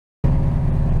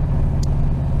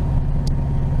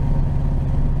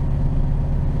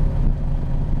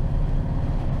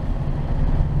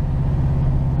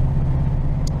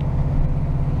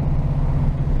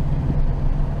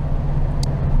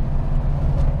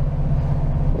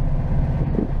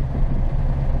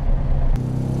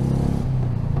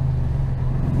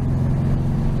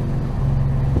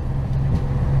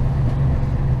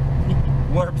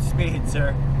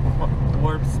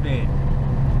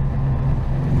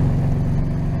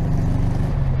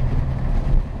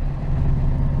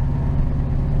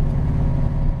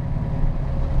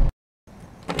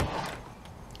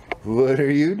are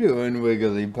you doing,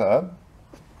 Wiggly Pup?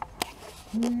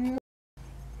 Yeah.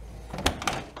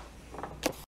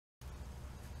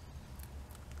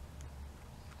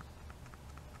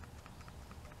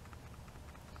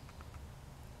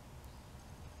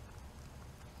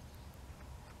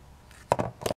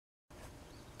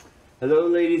 Hello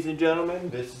ladies and gentlemen,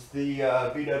 this is the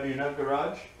vwnut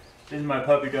garage. This is my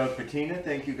puppy dog Patina.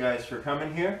 Thank you guys for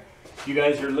coming here. You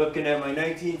guys are looking at my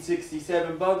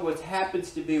 1967 Bug. What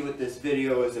happens to be what this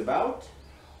video is about.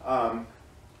 I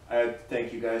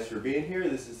thank you guys for being here.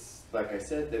 This is, like I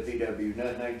said, the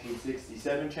vwnut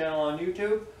 1967 channel on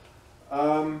YouTube.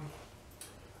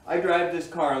 I drive this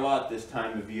car a lot this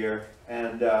time of year,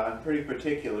 and I'm pretty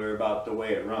particular about the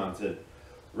way it runs.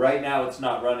 Right now it's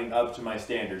not running up to my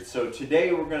standards. So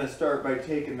today we're going to start by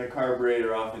taking the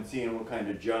carburetor off and seeing what kind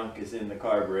of junk is in the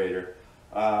carburetor.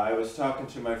 I was talking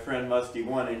to my friend Musty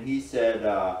One, and he said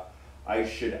I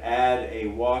should add a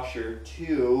washer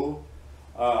to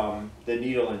the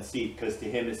needle and seat, because to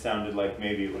him it sounded like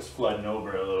maybe it was flooding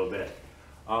over a little bit.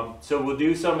 So we'll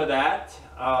do some of that.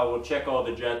 We'll check all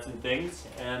the jets and things,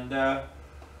 and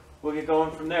we'll get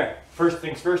going from there. First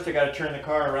things first, I got to turn the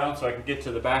car around so I can get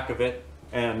to the back of it.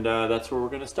 And that's where we're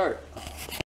going to start.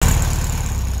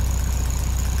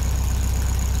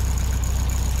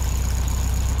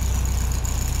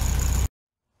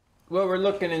 Well, we're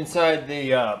looking inside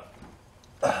the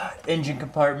engine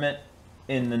compartment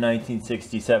in the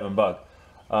 1967 Bug.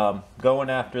 Going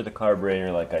after the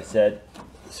carburetor, like I said.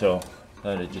 So I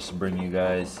thought I'd just bring you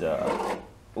guys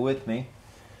with me.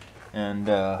 And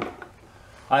I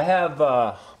have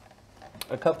a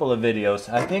couple of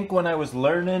videos. I think when I was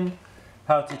learning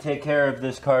how to take care of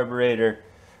this carburetor,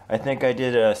 I think I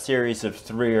did a series of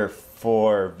 3 or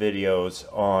 4 videos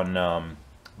on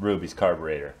Ruby's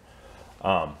carburetor.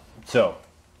 So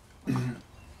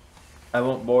I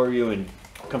won't bore you in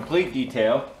complete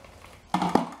detail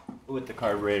with the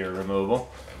carburetor removal.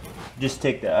 I just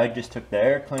took the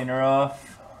air cleaner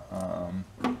off,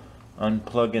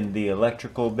 unplugging the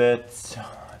electrical bits,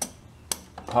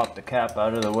 pop the cap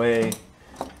out of the way.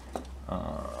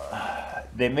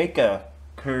 They make a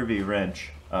curvy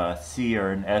wrench, C or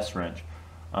an S wrench.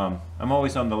 I'm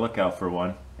always on the lookout for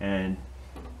one, and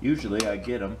usually I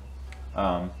get them,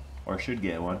 or should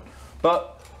get one.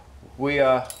 But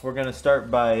we're gonna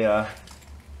start by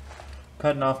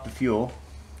cutting off the fuel.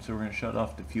 So we're gonna shut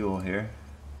off the fuel here.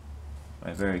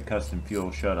 My very custom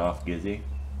fuel shut off Gizzy.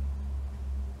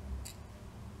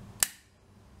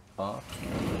 Off.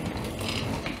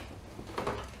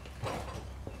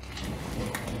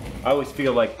 I always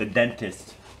feel like the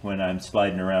dentist when I'm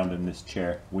sliding around in this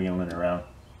chair, wheeling around.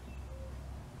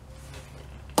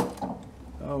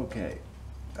 Okay.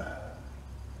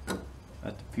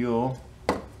 Got the fuel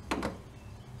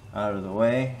out of the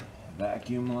way.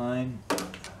 Vacuum line.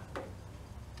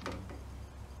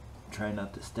 Try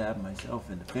not to stab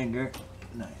myself in the finger.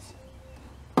 Nice.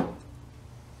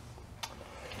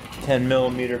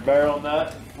 10mm barrel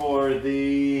nut for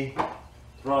the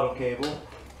throttle cable.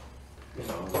 You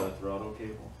know, the throttle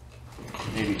cable.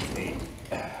 Maybe it's 8.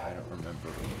 I don't remember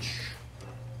which.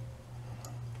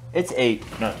 It's 8,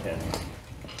 not 10.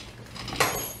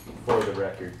 For the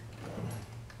record.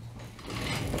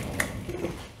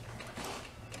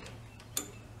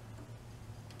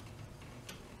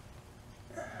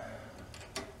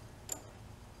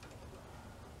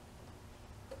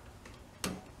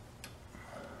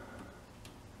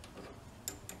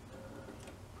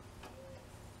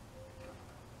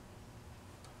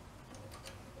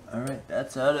 Alright,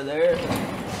 that's out of there.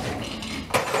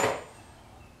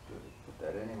 Put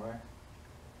that anywhere.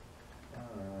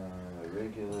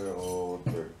 Regular old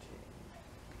 13.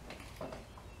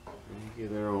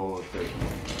 Regular old 13.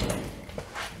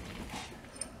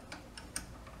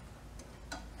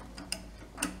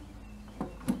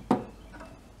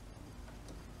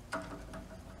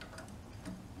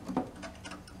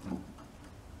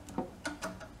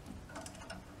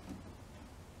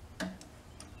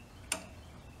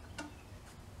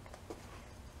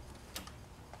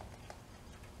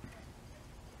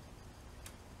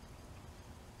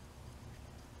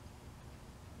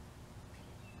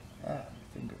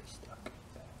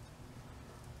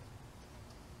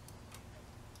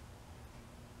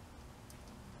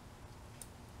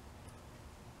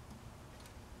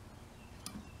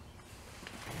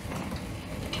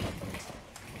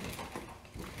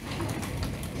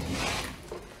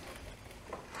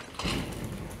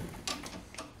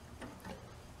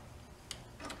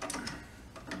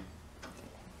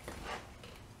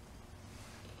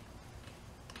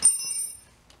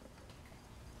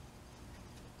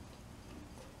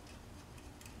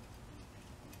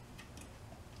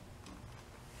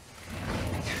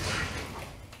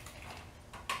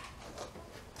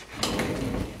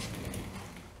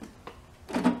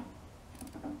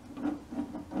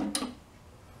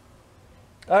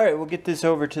 Alright, we'll get this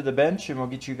over to the bench and we'll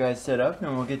get you guys set up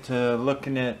and we'll get to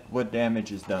looking at what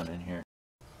damage is done in here.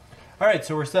 Alright,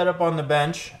 so we're set up on the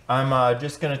bench. I'm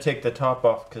just going to take the top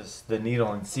off because the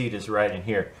needle and seat is right in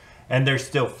here. And there's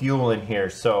still fuel in here,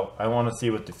 so I want to see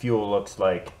what the fuel looks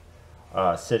like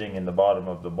sitting in the bottom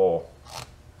of the bowl.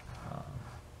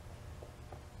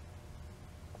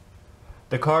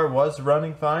 The car was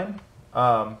running fine,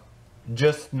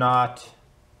 just not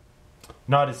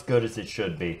as good as it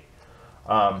should be.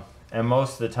 And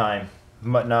most of the time,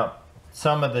 but not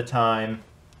some of the time,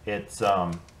 it's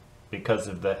because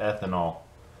of the ethanol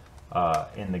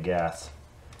in the gas.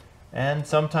 And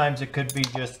sometimes it could be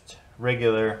just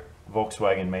regular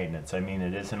Volkswagen maintenance. I mean,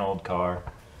 it is an old car.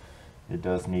 It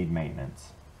does need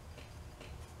maintenance.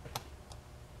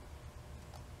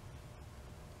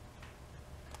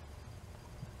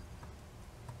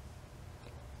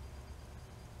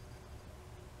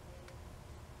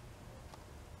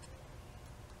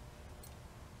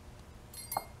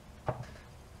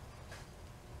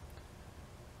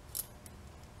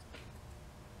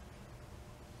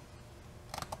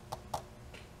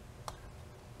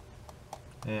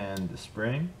 And the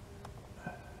spring.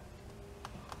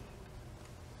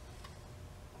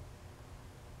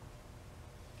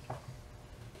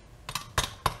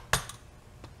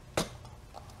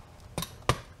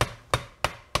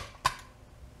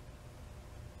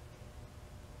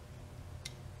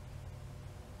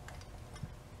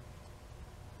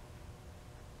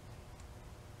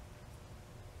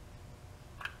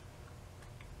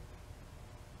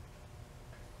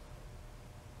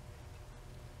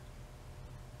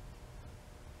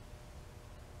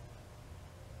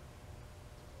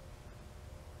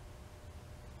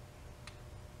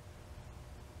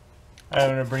 I'm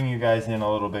going to bring you guys in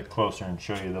a little bit closer and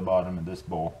show you the bottom of this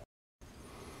bowl.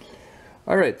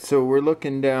 Alright, so we're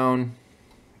looking down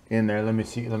in there. Let me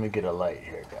see, let me get a light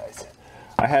here, guys.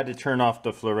 I had to turn off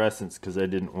the fluorescence because I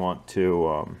didn't want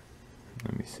to,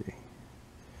 let me see.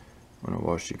 I don't want to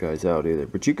wash you guys out either.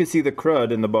 But you can see the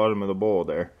crud in the bottom of the bowl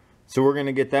there. So we're going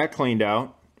to get that cleaned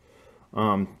out.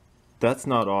 That's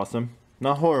not awesome.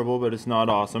 Not horrible, but it's not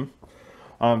awesome.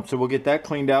 So we'll get that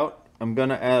cleaned out. I'm going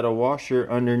to add a washer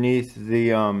underneath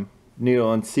the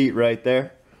needle and seat right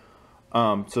there.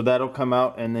 So that'll come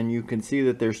out, and then you can see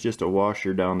that there's just a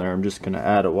washer down there. I'm just going to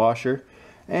add a washer.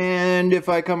 And if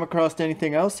I come across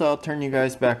anything else, I'll turn you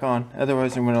guys back on.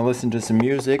 Otherwise, I'm going to listen to some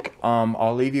music.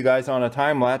 I'll leave you guys on a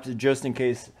time lapse just in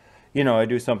case, you know, I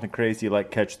do something crazy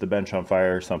like catch the bench on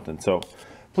fire or something. So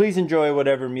please enjoy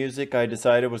whatever music I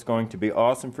decided was going to be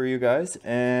awesome for you guys.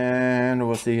 And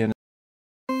we'll see you in a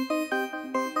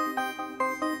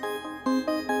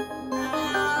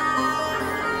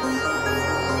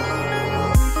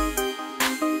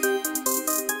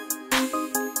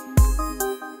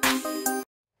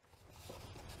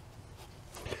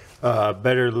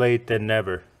better late than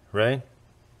never, right?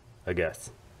 I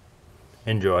guess.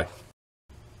 Enjoy.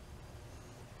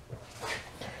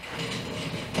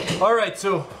 Alright,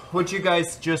 so what you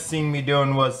guys just seen me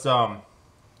doing was,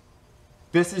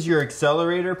 this is your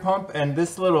accelerator pump, and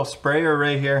this little sprayer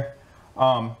right here,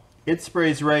 it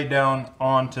sprays right down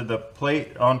onto the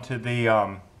plate, onto the,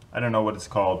 I don't know what it's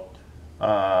called,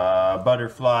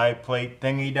 butterfly plate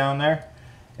thingy down there.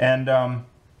 And,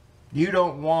 you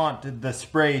don't want the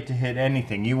spray to hit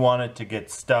anything. You want it to get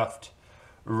stuffed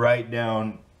right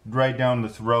down the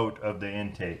throat of the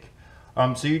intake.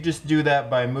 So you just do that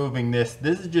by moving this.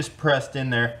 This is just pressed in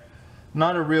there.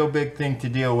 Not a real big thing to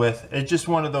deal with. It's just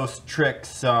one of those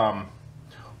tricks, one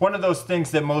of those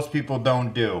things that most people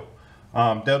don't do.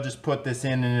 They'll just put this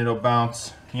in and it'll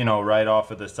bounce, you know, right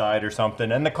off of the side or something,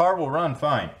 and the car will run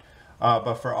fine.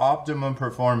 But for optimum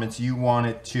performance, you want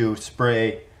it to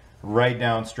spray right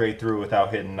down straight through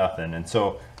without hitting nothing. And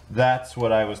so that's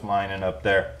what I was lining up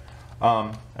there.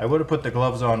 I would have put the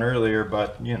gloves on earlier,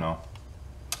 but you know,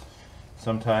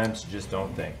 sometimes you just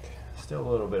don't think. Still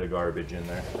a little bit of garbage in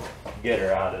there. Get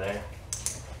her out of there.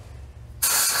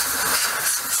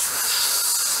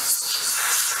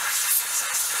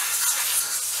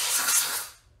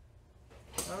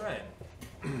 All right.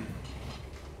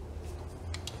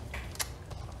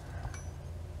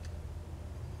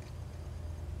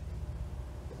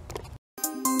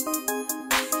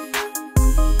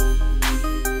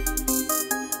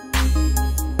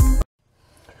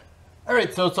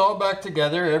 Alright, so it's all back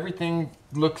together. Everything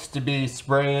looks to be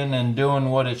spraying and doing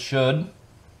what it should.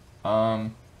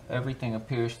 Everything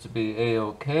appears to be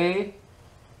a-okay.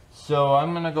 So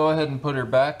I'm going to go ahead and put her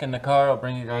back in the car. I'll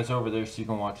bring you guys over there so you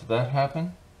can watch that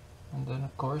happen. And then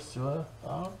of course,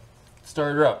 I'll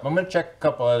start her up. I'm going to check a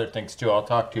couple other things too. I'll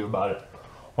talk to you about it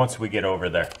once we get over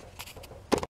there.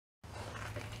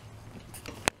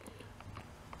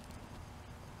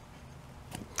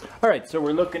 All right, so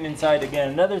we're looking inside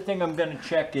again. Another thing I'm gonna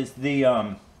check is the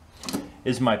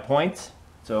my points.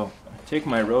 So take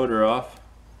my rotor off.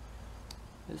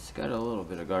 It's got a little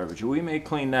bit of garbage. We may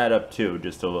clean that up too,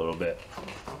 just a little bit.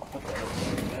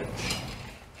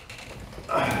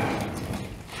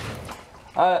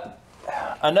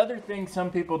 Another thing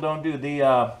some people don't do,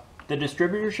 the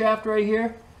distributor shaft right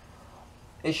here,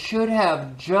 it should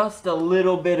have just a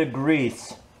little bit of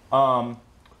grease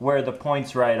where the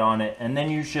point's right on it, and then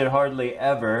you should hardly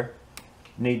ever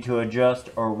need to adjust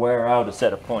or wear out a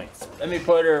set of points. Let me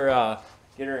put her,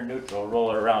 get her in neutral,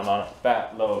 roll her around on a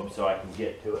fat lobe so I can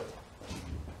get to it.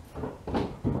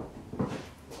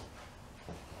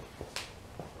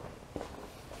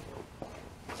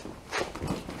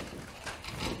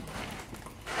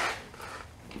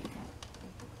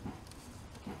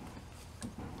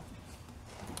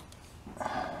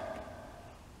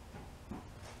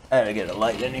 I gotta get a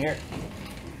light in here.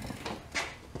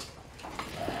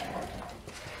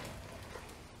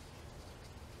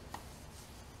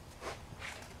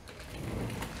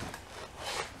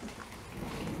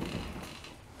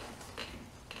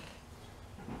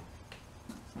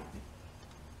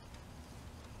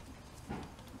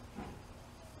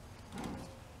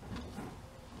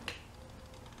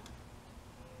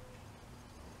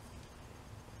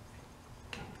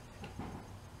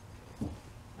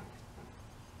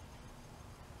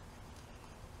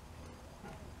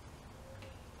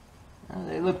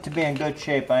 They look to be in good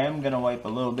shape. I am going to wipe a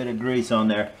little bit of grease on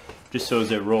there just so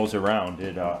as it rolls around.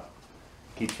 It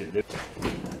keeps it loose.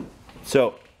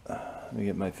 So, let me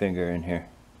get my finger in here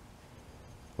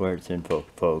where it's in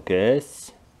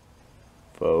focus.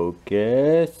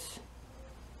 Focus.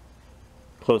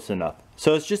 Close enough.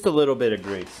 So it's just a little bit of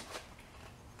grease.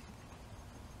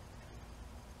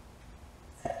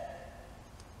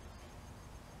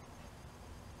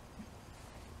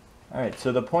 Alright,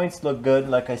 so the points look good.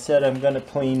 Like I said, I'm going to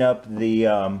clean up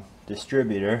the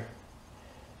distributor.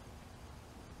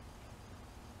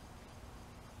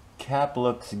 Cap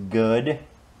looks good.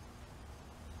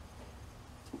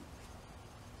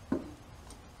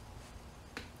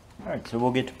 Alright, so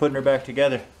we'll get to putting her back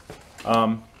together.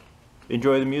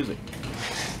 Enjoy the music.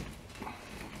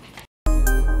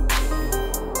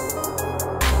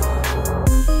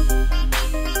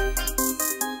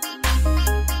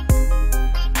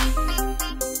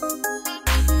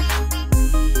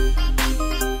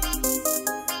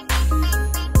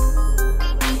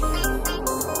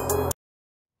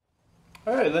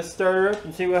 Alright, let's start her up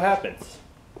and see what happens.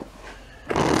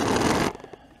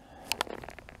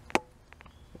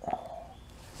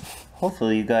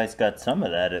 Hopefully you guys got some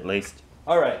of that at least.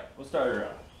 Alright, we'll start her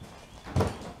up.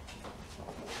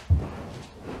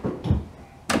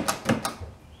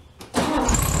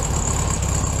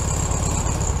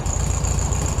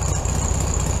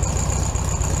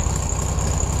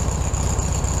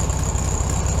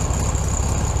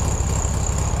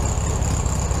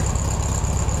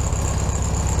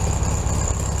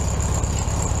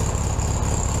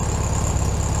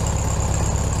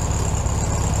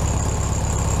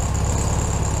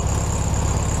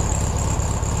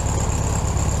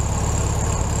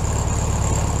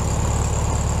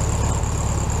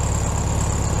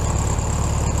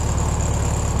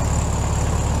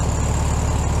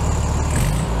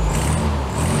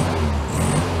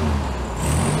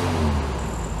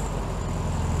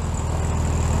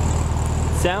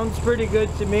 Sounds pretty good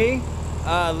to me.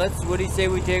 What do you say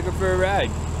we take her for a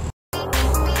ride?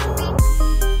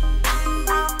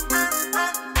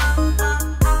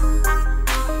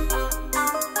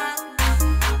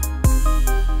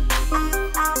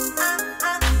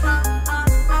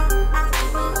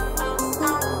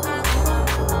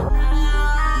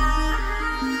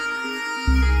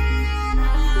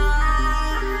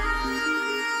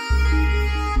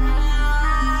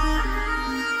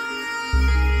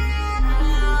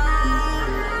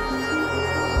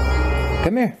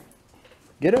 Come here.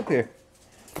 Get up here.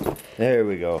 There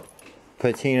we go.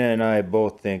 Patina and I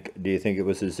both think, do you think it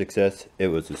was a success? It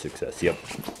was a success, yep.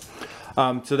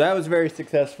 So that was very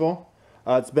successful.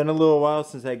 It's been a little while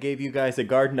since I gave you guys a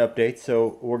garden update,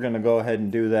 so we're going to go ahead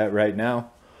and do that right now.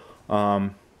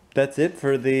 That's it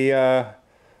for the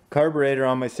carburetor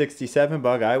on my 67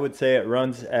 bug. I would say it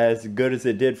runs as good as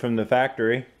it did from the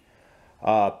factory.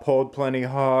 Pulled plenty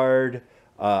hard.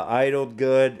 Idled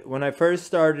good. When I first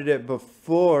started it,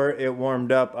 before it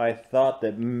warmed up, I thought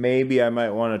that maybe I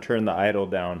might want to turn the idle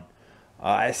down.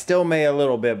 I still may a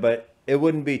little bit, but it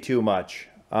wouldn't be too much.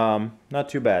 Not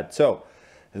too bad. So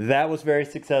that was very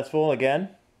successful again,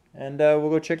 and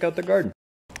we'll go check out the garden.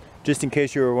 Just in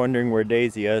case you were wondering where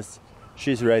Daisy is,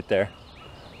 she's right there.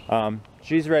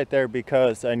 She's right there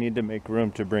because I need to make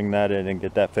room to bring that in and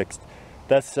get that fixed.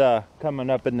 That's coming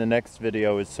up in the next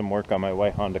video, is some work on my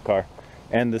white Honda car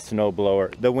and the snow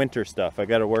blower. The winter stuff. I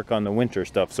got to work on the winter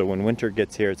stuff, so when winter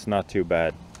gets here, it's not too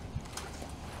bad.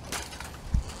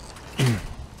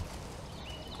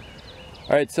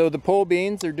 Alright, so the pole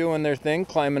beans are doing their thing,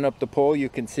 climbing up the pole. You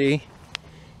can see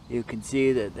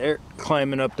that they're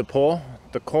climbing up the pole.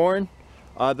 The corn,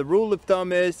 the rule of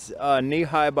thumb is knee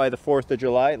high by the 4th of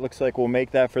July. It looks like we'll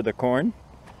make that for the corn.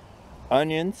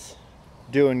 Onions,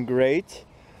 doing great.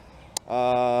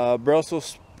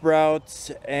 Brussels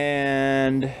sprouts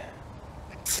and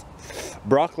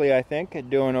broccoli, I think, are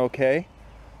doing okay.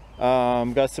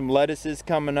 Got some lettuces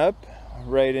coming up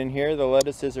right in here. The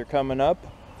lettuces are coming up.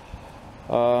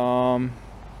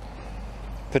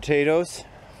 Potatoes,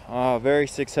 very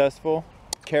successful.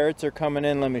 Carrots are coming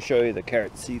in. Let me show you the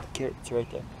carrots. See the carrots right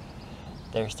there?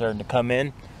 They're starting to come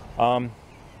in. And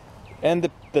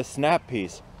the snap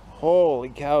peas. Holy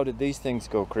cow, did these things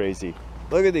go crazy.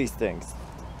 Look at these things.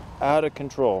 Out of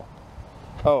control.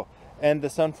 Oh, and the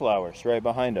sunflowers right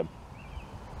behind them.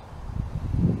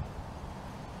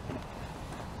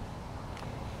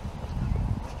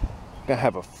 Gonna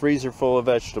have a freezer full of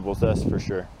vegetables, that's for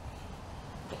sure.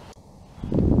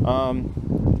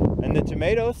 And the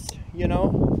tomatoes, you know,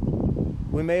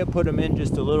 we may have put them in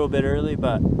just a little bit early,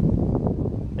 but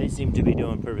they seem to be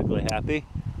doing perfectly happy,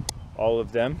 all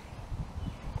of them.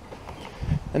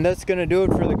 And that's gonna do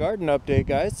it for the garden update,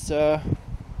 guys.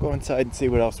 Go inside and see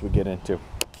what else we get into.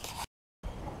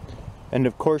 And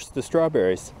of course, the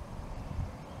strawberries.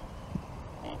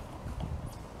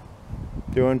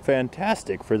 Doing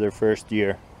fantastic for their first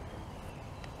year.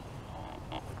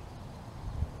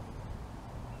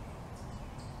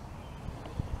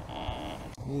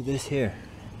 Look at this here.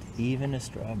 Even a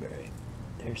strawberry.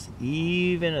 There's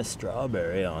even a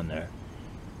strawberry on there.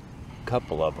 A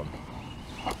couple of them.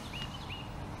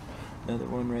 Another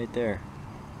one right there.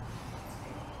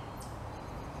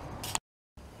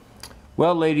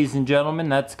 Well, ladies and gentlemen,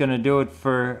 that's going to do it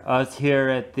for us here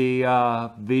at the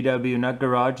VW Nut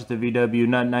Garage, the VW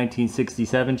Nut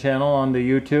 1967 channel on the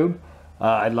YouTube.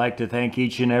 I'd like to thank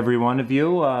each and every one of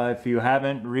you. If you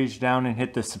haven't, reach down and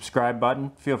hit the subscribe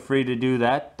button. Feel free to do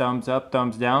that. Thumbs up,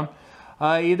 thumbs down.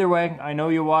 Either way, I know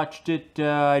you watched it.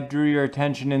 I drew your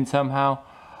attention in somehow.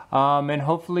 And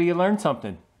hopefully you learned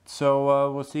something.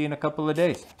 So we'll see you in a couple of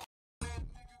days.